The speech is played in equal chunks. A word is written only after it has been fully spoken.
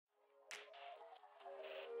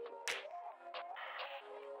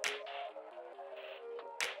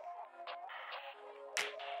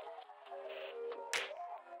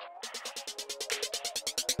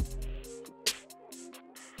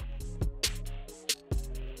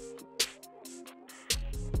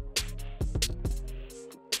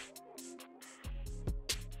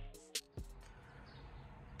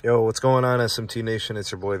Yo, what's going on, SMT Nation?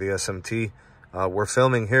 It's your boy, the SMT. We're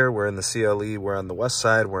filming here. We're in the CLE. We're on the west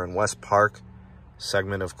side. We're in West Park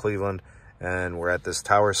segment of Cleveland, and we're at this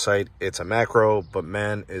tower site. It's a macro, but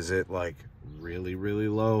man, is it like really, really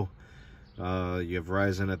low. You have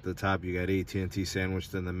Verizon at the top. You got AT&T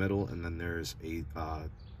sandwiched in the middle, and then there's a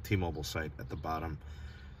T-Mobile site at the bottom.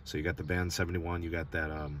 So you got the band 71. You got that,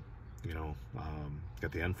 got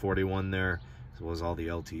the N41 there, as well as all the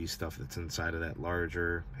LTE stuff that's inside of that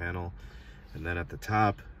larger panel. And then at the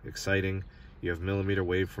top, exciting, you have millimeter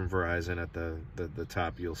wave from Verizon at the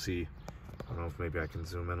top. You'll see, I don't know if maybe I can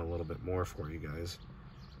zoom in a little bit more for you guys.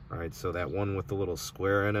 All right, so that one with the little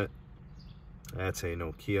square in it, that's a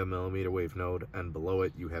Nokia millimeter wave node, and below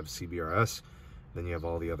it you have CBRS. Then you have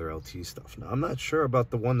all the other LTE stuff. Now, I'm not sure about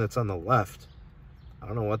the one that's on the left. I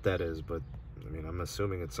don't know what that is, but I mean, I'm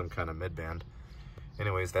assuming it's some kind of mid-band.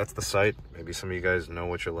 Anyways, that's the site. Maybe some of you guys know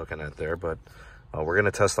what you're looking at there, but we're going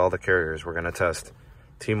to test all the carriers. We're going to test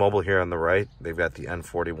T-Mobile here on the right. They've got the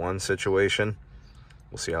N41 situation.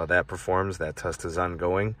 We'll see how that performs. That test is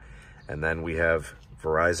ongoing. And then we have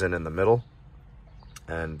Verizon in the middle,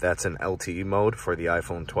 and that's in LTE mode for the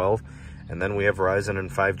iPhone 12. And then we have Verizon in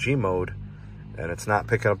 5G mode, and it's not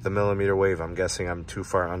picking up the millimeter wave. I'm guessing I'm too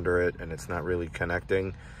far under it, and it's not really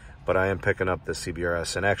connecting. But I am picking up the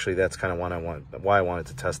CBRS, and actually that's kind of why I wanted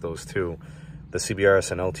to test those two. The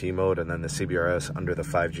CBRS in LTE mode, and then the CBRS under the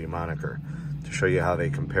 5G moniker, to show you how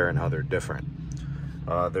they compare and how they're different.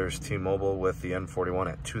 There's T-Mobile with the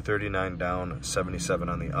N41 at 239 down, 77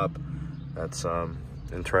 on the up. That's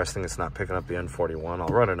interesting. It's not picking up the N41. I'll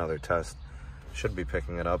run another test. Should be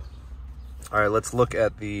picking it up. All right, let's look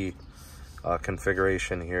at the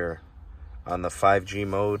configuration here on the 5G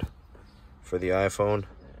mode for the iPhone.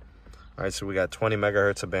 All right, so we got 20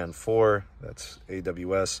 megahertz of band 4. That's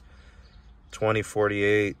AWS. 20,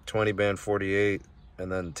 48, 20 band 48,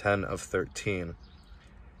 and then 10 of 13.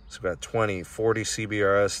 So we got 20, 40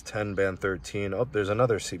 CBRS, 10 band 13. Oh, there's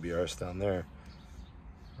another CBRS down there.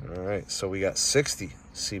 All right, so we got 60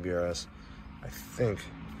 CBRS, I think.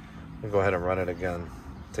 Let me go ahead and run it again.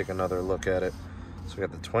 Take another look at it. So we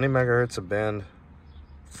got the 20 megahertz of band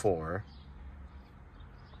 4.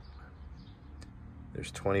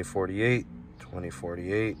 There's 2048,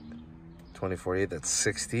 2048, 2048, that's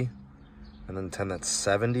 60. And then 10, that's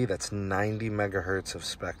 70. That's 90 megahertz of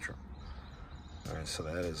spectrum. All right, so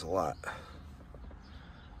that is a lot.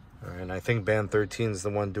 All right, and I think band 13 is the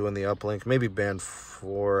one doing the uplink. Maybe band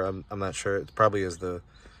 4, I'm not sure. It probably is the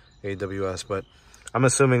AWS, but I'm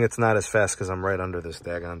assuming it's not as fast because I'm right under this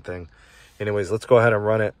daggone thing. Anyways, let's go ahead and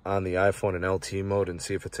run it on the iPhone in LTE mode and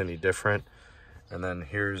see if it's any different. And then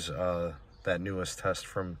here's that newest test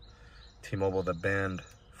from T-Mobile, the band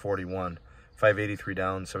 41. 583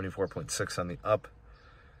 down, 74.6 on the up.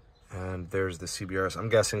 And there's the CBRS. I'm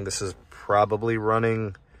guessing this is probably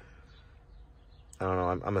running, I don't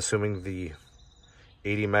know, I'm assuming the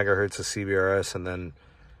 80 megahertz of CBRS, and then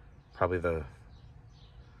probably the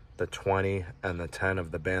 20 and the 10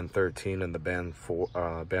 of the band 13 and the band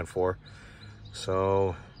 4.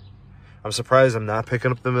 So I'm surprised I'm not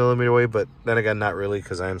picking up the millimeter wave, but then again, not really,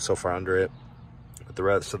 because I am so far under it. But the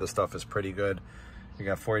rest of the stuff is pretty good. You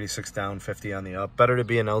got 486 down, 50 on the up. Better to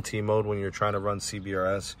be in LTE mode when you're trying to run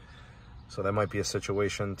CBRS. So that might be a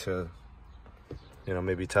situation to,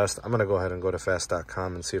 maybe test. I'm going to go ahead and go to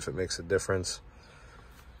fast.com and see if it makes a difference.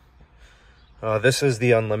 This is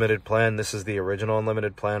the unlimited plan. This is the original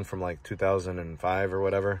unlimited plan from like 2005 or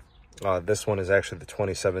whatever. This one is actually the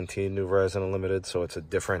 2017 new Verizon Unlimited, so it's a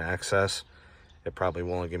different access. It probably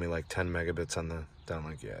will only give me like 10 megabits on the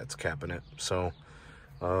downlink. Yeah, it's capping it. So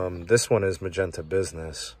this one is Magenta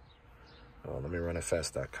Business. Let me run it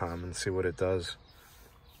fast.com and see what it does.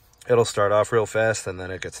 It'll start off real fast and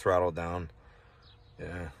then it gets throttled down.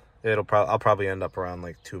 Yeah, I'll probably end up around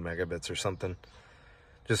like 2 megabits or something,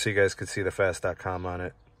 just so you guys could see the fast.com on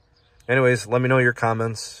it. Anyways, let me know your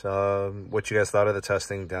comments, what you guys thought of the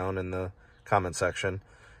testing down in the comment section.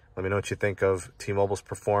 Let me know what you think of T-Mobile's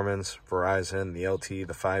performance, Verizon, the LTE,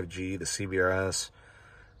 the 5G, the CBRS.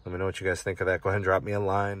 Let me know what you guys think of that. Go ahead and drop me a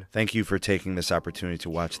line. Thank you for taking this opportunity to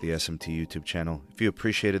watch the SMT YouTube channel. If you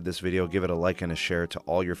appreciated this video, give it a like and a share to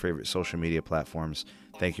all your favorite social media platforms.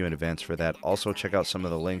 Thank you in advance for that. Also, check out some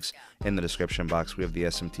of the links in the description box. We have the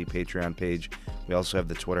SMT Patreon page. We also have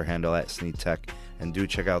the Twitter handle at SneedTech. And do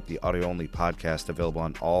check out the audio-only podcast available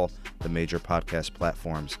on all the major podcast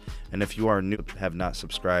platforms. And if you are new, have not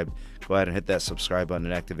subscribed, go ahead and hit that subscribe button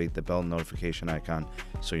and activate the bell notification icon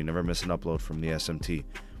so you never miss an upload from the SMT.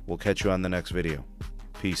 We'll catch you on the next video.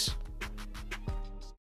 Peace.